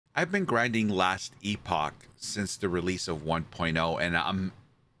I've been grinding Last Epoch since the release of 1.0, and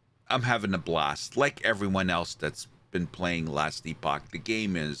I'm having a blast. Like everyone else that's been playing Last Epoch, the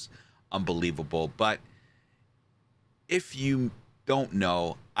game is unbelievable. But if you don't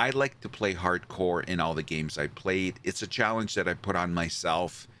know, I like to play hardcore in all the games I played. It's a challenge that I put on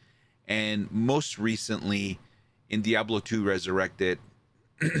myself. And most recently, in Diablo 2 Resurrected,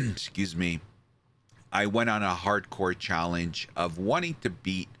 excuse me, I went on a hardcore challenge of wanting to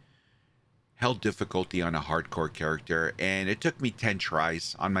beat hell difficulty on a hardcore character, and it took me 10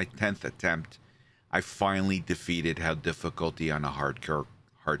 tries. On my 10th attempt, I finally defeated hell difficulty on a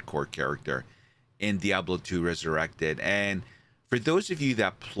hardcore character in Diablo 2 Resurrected. And for those of you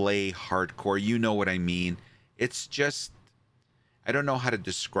that play hardcore, you know what I mean. It's just, I don't know how to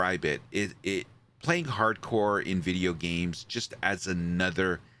describe it. It playing hardcore in video games just adds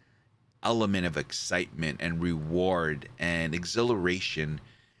another element of excitement and reward and exhilaration,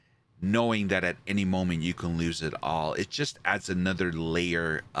 knowing that at any moment you can lose it all. It just adds another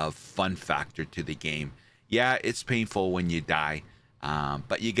layer of fun factor to the game. Yeah, it's painful when you die,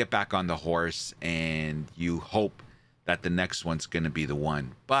 but you get back on the horse and you hope that the next one's going to be the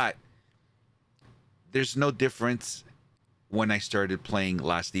one. But there's no difference. When I started playing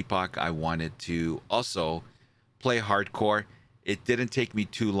Last Epoch, I wanted to also play hardcore. It didn't take me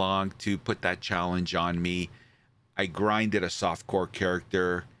too long to put that challenge on me. I grinded a softcore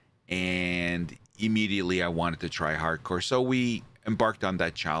character and immediately I wanted to try hardcore. So we embarked on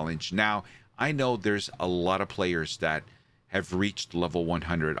that challenge. Now, I know there's a lot of players that have reached level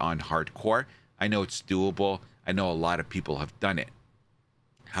 100 on hardcore. I know it's doable. I know a lot of people have done it.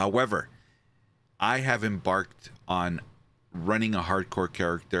 However, I have embarked on running a hardcore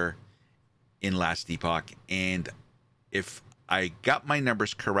character in Last Epoch, and if I got my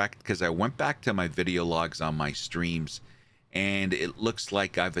numbers correct, because I went back to my video logs on my streams, and it looks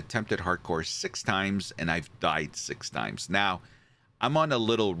like I've attempted hardcore 6 times and I've died 6 times. Now, I'm on a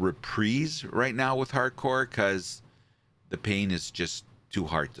little reprise right now with hardcore because the pain is just too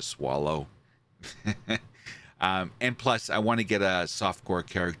hard to swallow. And plus, I want to get a softcore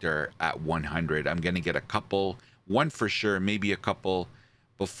character at 100. I'm going to get a couple, one for sure, maybe a couple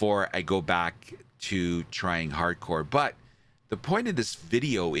before I go back to trying hardcore. But the point of this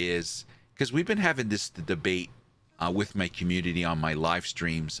video is, because we've been having this debate with my community on my live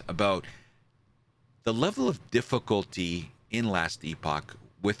streams about the level of difficulty in Last Epoch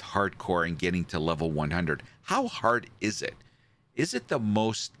with hardcore and getting to level 100. How hard is it? Is it the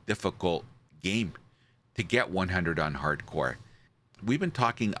most difficult game to get 100 on hardcore? We've been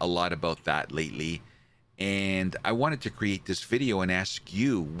talking a lot about that lately, and I wanted to create this video and ask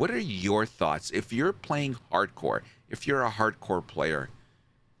you, what are your thoughts? If you're playing hardcore, if you're a hardcore player,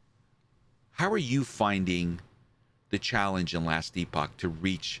 how are you finding the challenge in Last Epoch to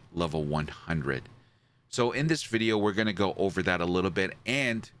reach level 100? So in this video, we're going to go over that a little bit,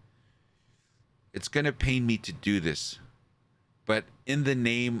 and it's going to pain me to do this, but in the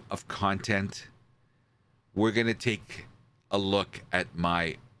name of content, we're going to take a look at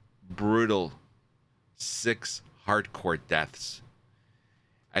my brutal 6 hardcore deaths.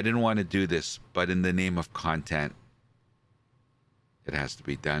 I didn't want to do this, but in the name of content, it has to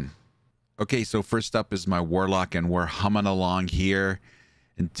be done. Okay, so first up is my Warlock, and we're humming along here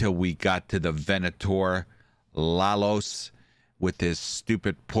until we got to the Venator Lalos with his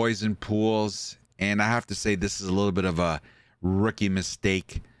stupid poison pools. And I have to say, this is a little bit of a rookie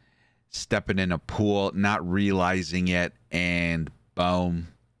mistake, stepping in a pool, not realizing it, and boom,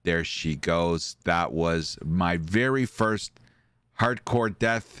 there she goes. That was my very first hardcore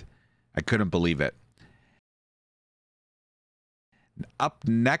death. I couldn't believe it. Up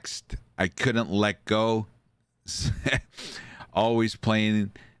next, I couldn't let go. Always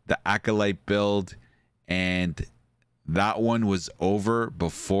playing the Acolyte build, and that one was over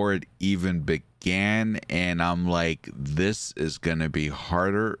before it even began, and I'm like, this is gonna be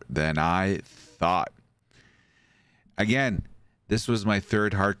harder than I thought. Again, this was my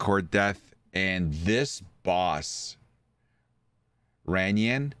 3rd hardcore death, and this boss,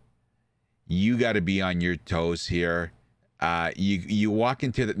 Ranyan, you got to be on your toes here. You walk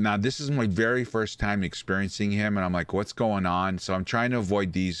into the, now this is my very first time experiencing him, and I'm like, what's going on? So I'm trying to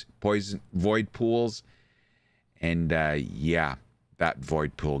avoid these poison void pools, and yeah, that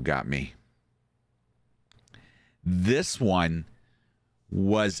void pool got me. This one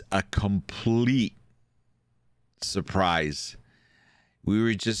was a complete surprise. We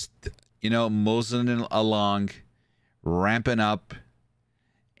were just, moseying along, ramping up,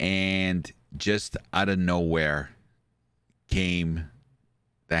 and just out of nowhere came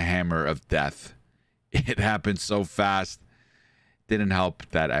the hammer of death. It happened so fast. Didn't help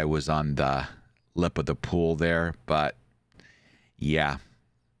that I was on the lip of the pool there, but yeah,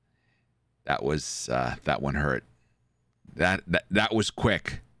 that was that one hurt. That was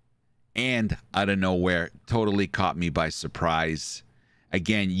quick and out of nowhere, totally caught me by surprise.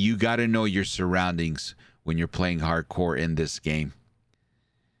 Again, you got to know your surroundings when you're playing hardcore in this game.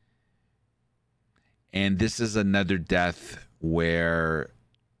 And this is another death where,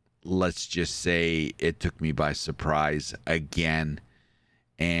 let's just say, it took me by surprise again.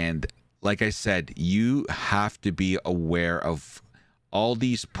 And like I said, you have to be aware of all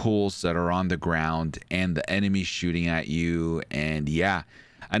these pools that are on the ground and the enemy shooting at you. And yeah,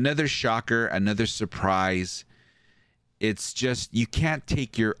 another shocker, another surprise. It's just, you can't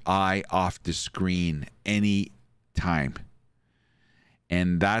take your eye off the screen any time.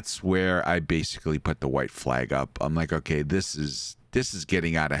 And that's where I basically put the white flag up. I'm like, okay, this is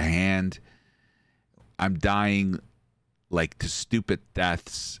getting out of hand. I'm dying like to stupid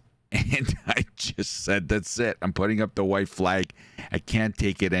deaths. And I just said, that's it. I'm putting up the white flag. I can't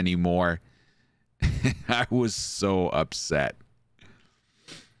take it anymore. I was so upset.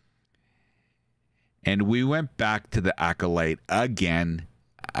 And we went back to the Acolyte again.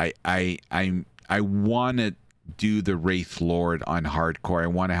 I want to do the Wraith Lord on hardcore. I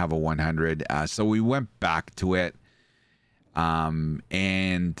want to have a 100. So we went back to it.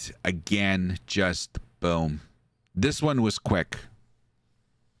 And again, just boom. This one was quick.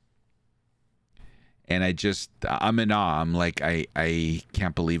 And I'm in awe. I'm like, I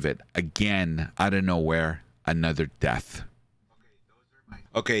can't believe it. Again, out of nowhere, another death.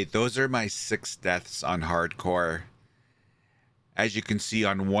 Okay, those are my 6 deaths on hardcore. As you can see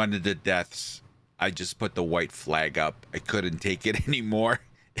on one of the deaths, I just put the white flag up. I couldn't take it anymore.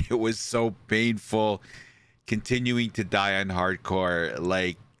 It was so painful. Continuing to die on hardcore,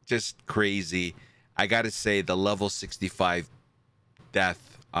 like, just crazy. I gotta say, the level 65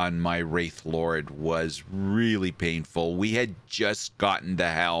 death on my Wraith Lord was really painful. We had just gotten the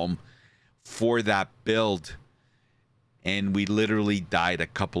helm for that build, and we literally died a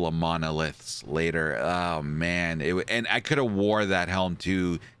couple of monoliths later. Oh man, and I could have wore that helm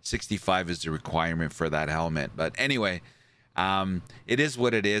too. 65 is the requirement for that helmet. But anyway, it is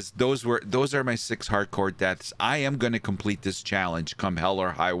what it is. Those are my 6 hardcore deaths. I am going to complete this challenge come hell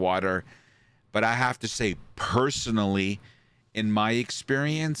or high water. But I have to say, personally, in my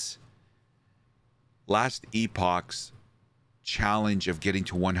experience, last Epoch's challenge of getting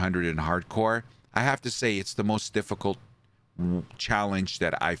to 100 in hardcore, I have to say it's the most difficult challenge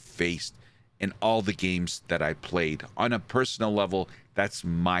that I've faced in all the games that I played. On a personal level, that's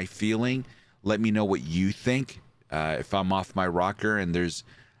my feeling. Let me know what you think. If I'm off my rocker and there's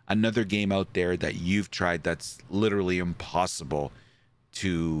another game out there that you've tried that's literally impossible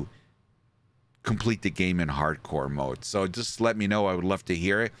to complete the game in hardcore mode. So just let me know. I would love to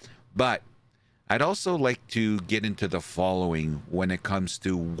hear it. But I'd also like to get into the following when it comes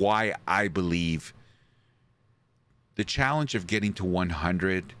to why I believe the challenge of getting to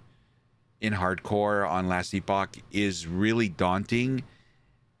 100 in hardcore on last Epoch is really daunting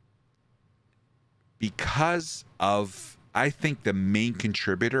because of, I think, the main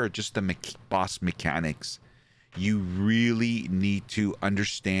contributor are just the boss mechanics. You really need to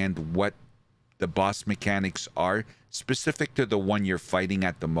understand what the boss mechanics are specific to the one you're fighting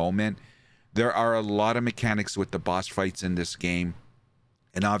at the moment. There are a lot of mechanics with the boss fights in this game,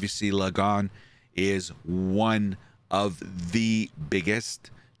 and obviously Lagon is one of the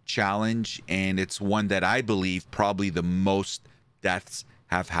biggest challenge, and it's one that I believe probably the most deaths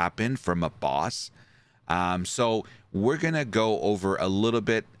have happened from a boss. So we're gonna go over a little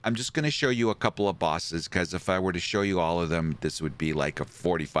bit. I'm just gonna show you a couple of bosses, because if I were to show you all of them, this would be like a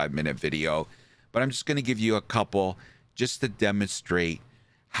 45-minute video. But I'm just going to give you a couple just to demonstrate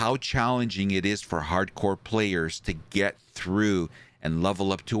how challenging it is for hardcore players to get through and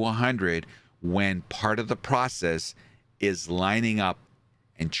level up to 100 when part of the process is lining up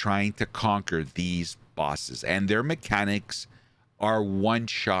and trying to conquer these bosses. And their mechanics are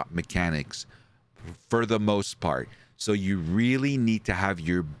one-shot mechanics for the most part. So you really need to have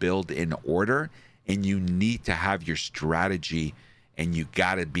your build in order, and you need to have your strategy, and you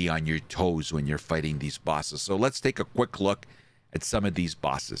got to be on your toes when you're fighting these bosses. So let's take a quick look at some of these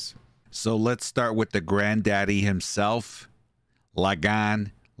bosses. So let's start with the granddaddy himself,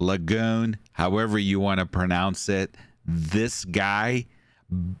 Lagoon, however you want to pronounce it. This guy,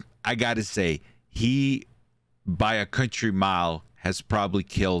 I got to say, he, by a country mile, has probably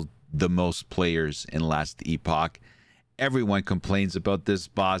killed the most players in last Epoch. Everyone complains about this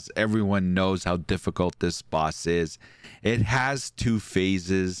boss. Everyone knows how difficult this boss is. It has 2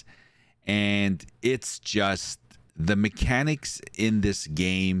 phases, and it's just the mechanics in this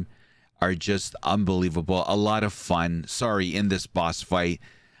game are just unbelievable. A lot of fun. Sorry, in this boss fight,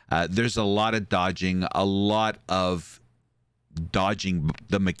 there's a lot of dodging,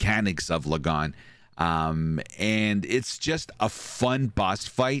 the mechanics of Lagan. And it's just a fun boss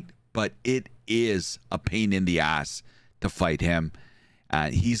fight, but it is a pain in the ass to fight him.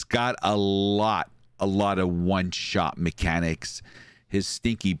 He's got a lot of one-shot mechanics. His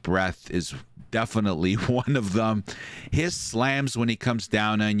stinky breath is definitely one of them. His slams when he comes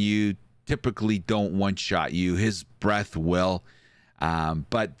down on you typically don't one-shot you. His breath will.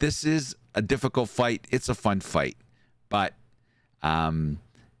 But this is a difficult fight. It's a fun fight. But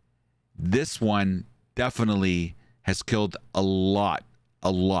this one definitely has killed a lot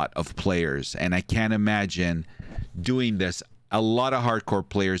of players. And I can't imagine doing this. A lot of hardcore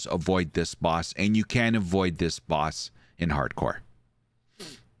players avoid this boss. And you can avoid this boss in hardcore.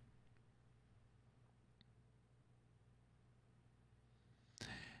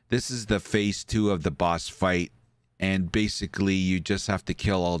 This is the phase 2 of the boss fight. And basically, you just have to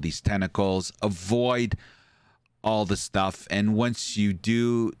kill all these tentacles, avoid all the stuff. And once you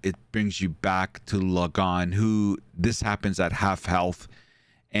do, it brings you back to Lagan, who this happens at half health.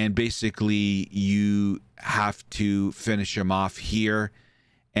 And basically, you have to finish him off here.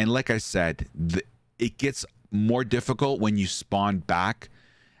 And like I said, it gets more difficult when you spawn back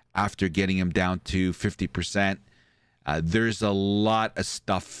after getting him down to 50%. There's a lot of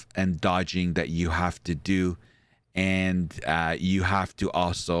stuff and dodging that you have to do. And you have to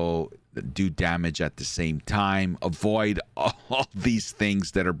also do damage at the same time. Avoid all these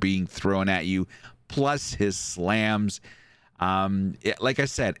things that are being thrown at you, plus his slams. Like I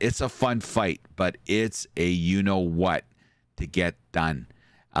said, it's a fun fight, but it's a you-know-what to get done.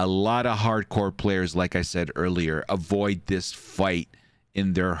 A lot of hardcore players, like I said earlier, avoid this fight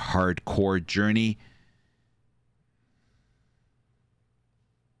in their hardcore journey.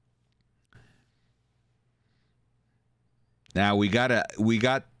 Now we got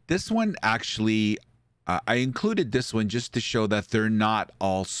this one actually. I included this one just to show that they're not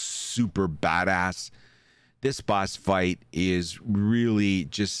all super badass. This boss fight is really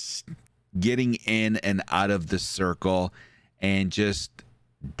just getting in and out of the circle and just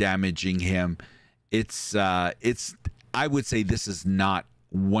damaging him. It's I would say this is not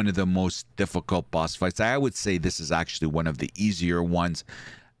one of the most difficult boss fights. I would say this is actually one of the easier ones.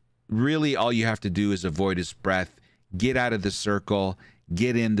 Really, all you have to do is avoid his breath. Get out of the circle,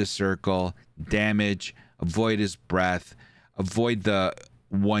 get in the circle, damage, avoid his breath, avoid the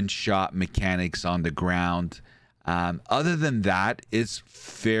one-shot mechanics on the ground. Other than that, it's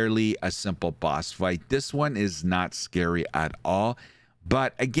fairly a simple boss fight. This one is not scary at all.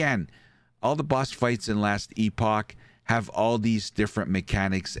 But again, all the boss fights in Last Epoch have all these different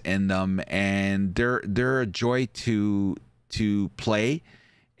mechanics in them, and they're a joy to play.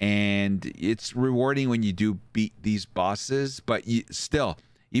 And it's rewarding when you do beat these bosses, but still,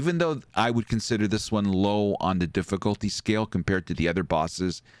 even though I would consider this one low on the difficulty scale compared to the other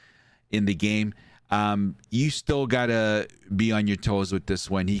bosses in the game, you still gotta be on your toes with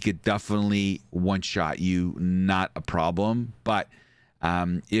this one. He could definitely one-shot you, not a problem. But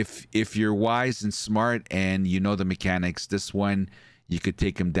if you're wise and smart and you know the mechanics, this one, you could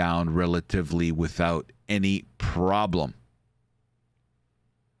take him down relatively without any problem.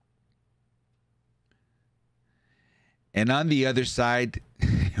 And on the other side,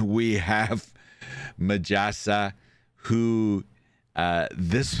 we have Majasa, who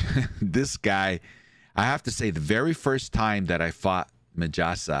this guy, I have to say, the very first time that I fought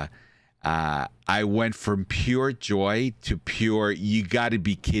Majasa, I went from pure joy to pure, you got to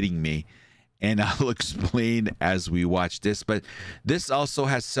be kidding me. And I'll explain as we watch this. But this also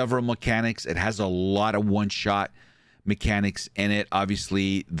has several mechanics. It has a lot of one-shot mechanics in it.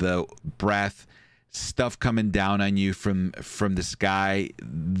 Obviously, the breath, stuff coming down on you from the sky.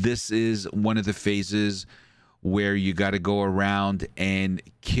 This is one of the phases where you got to go around and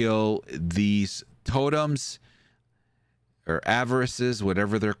kill these totems or avarices,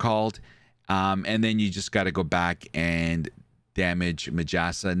 whatever they're called, and then you just got to go back and damage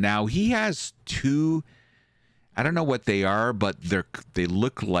Majasa. Now he has two, I don't know what they are, but they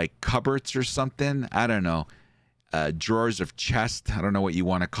look like cupboards or something. I don't know. Drawers of chest, I don't know what you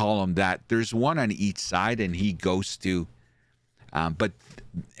want to call them. That there's one on each side, and he goes to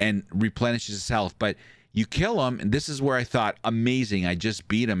and replenishes his health. But you kill him, and this is where I thought, amazing, I just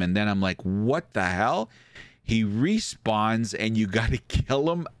beat him. And then I'm like, what the hell? He respawns, and you got to kill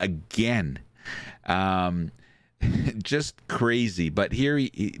him again. Just crazy. But here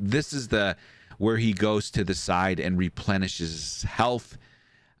this is where he goes to the side and replenishes his health.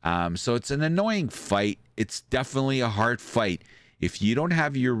 So it's an annoying fight. It's definitely a hard fight. If you don't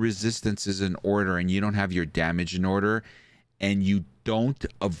have your resistances in order and you don't have your damage in order and you don't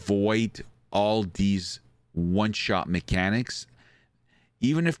avoid all these one-shot mechanics,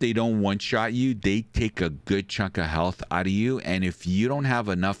 even if they don't one-shot you, they take a good chunk of health out of you. And if you don't have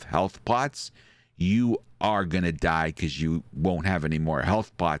enough health pots, you are going to die because you won't have any more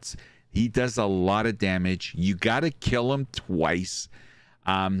health pots. He does a lot of damage. You got to kill him twice.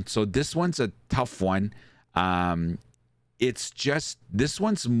 So this one's a tough one. It's just, this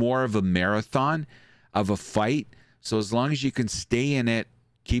one's more of a marathon of a fight. So as long as you can stay in it,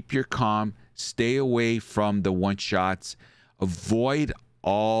 keep your calm, stay away from the one-shots, avoid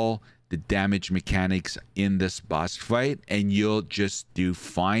all the damage mechanics in this boss fight, and you'll just do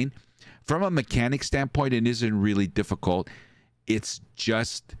fine. From a mechanic standpoint, it isn't really difficult. It's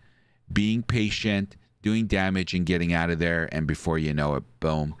just being patient, doing damage, and getting out of there, and before you know it,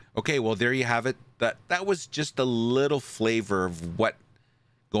 boom. Okay, well, there you have it. That was just a little flavor of what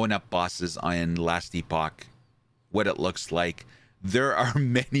going up bosses on Last Epoch, what it looks like. There are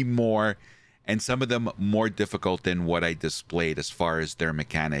many more, and some of them more difficult than what I displayed as far as their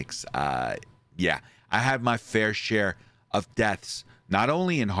mechanics. Yeah, I had my fair share of deaths, not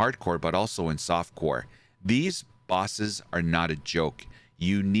only in hardcore, but also in softcore. These bosses are not a joke.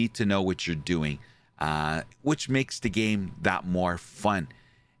 You need to know what you're doing, which makes the game that more fun.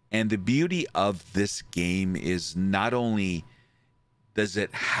 And the beauty of this game is not only does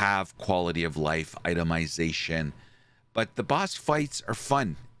it have quality of life, itemization, but the boss fights are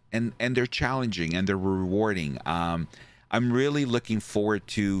fun and they're challenging and they're rewarding. I'm really looking forward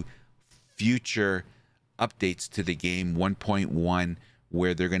to future updates to the game 1.1,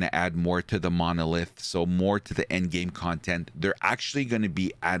 where they're going to add more to the monolith, so more to the end game content. They're actually going to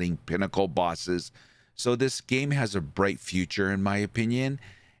be adding pinnacle bosses. So this game has a bright future, in my opinion.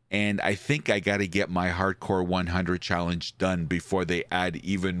 And I think I got to get my hardcore 100 challenge done before they add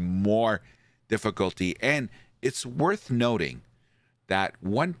even more difficulty. And it's worth noting that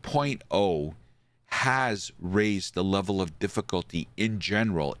 1.0 has raised the level of difficulty in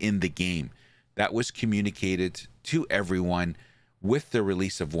general in the game. That was communicated to everyone with the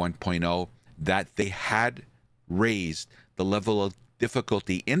release of 1.0, that they had raised the level of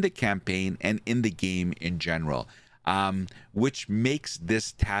difficulty in the campaign and in the game in general, which makes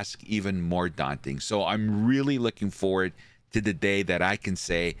this task even more daunting. So I'm really looking forward to the day that I can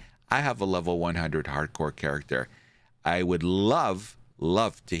say I have a level 100 hardcore character. I would love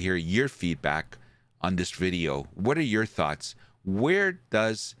to hear your feedback on this video. What are your thoughts? Where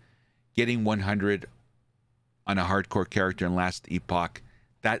does getting 100 on a hardcore character in Last Epoch,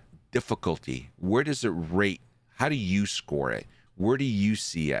 that difficulty, where does it rate? How do you score it? Where do you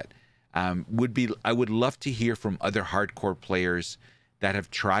see it? I would love to hear from other hardcore players that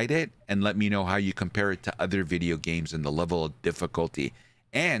have tried it, and let me know how you compare it to other video games and the level of difficulty.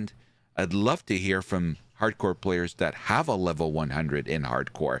 And I'd love to hear from hardcore players that have a level 100 in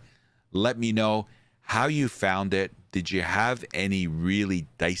hardcore. Let me know how you found it. Did you have any really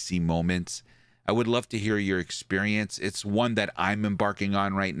dicey moments? I would love to hear your experience. It's one that I'm embarking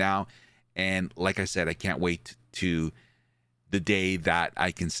on right now. And like I said, I can't wait to the day that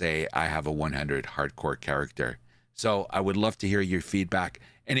I can say I have a 100 hardcore character. So I would love to hear your feedback.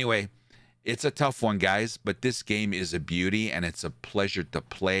 Anyway, it's a tough one, guys, but this game is a beauty and it's a pleasure to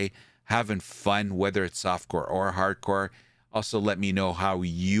play, having fun, whether it's softcore or hardcore. Also, let me know how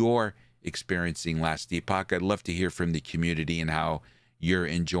you're experiencing Last Epoch. I'd love to hear from the community and how you're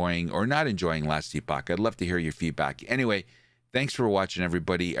enjoying or not enjoying Last Epoch. I'd love to hear your feedback. Anyway, thanks for watching,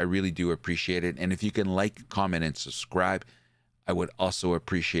 everybody. I really do appreciate it. And if you can like, comment, and subscribe, I would also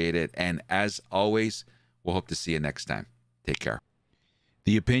appreciate it. And as always, we'll hope to see you next time. Take care.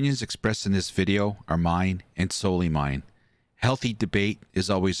 The opinions expressed in this video are mine and solely mine. Healthy debate is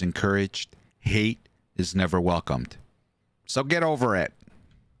always encouraged. Hate is never welcomed. So get over it.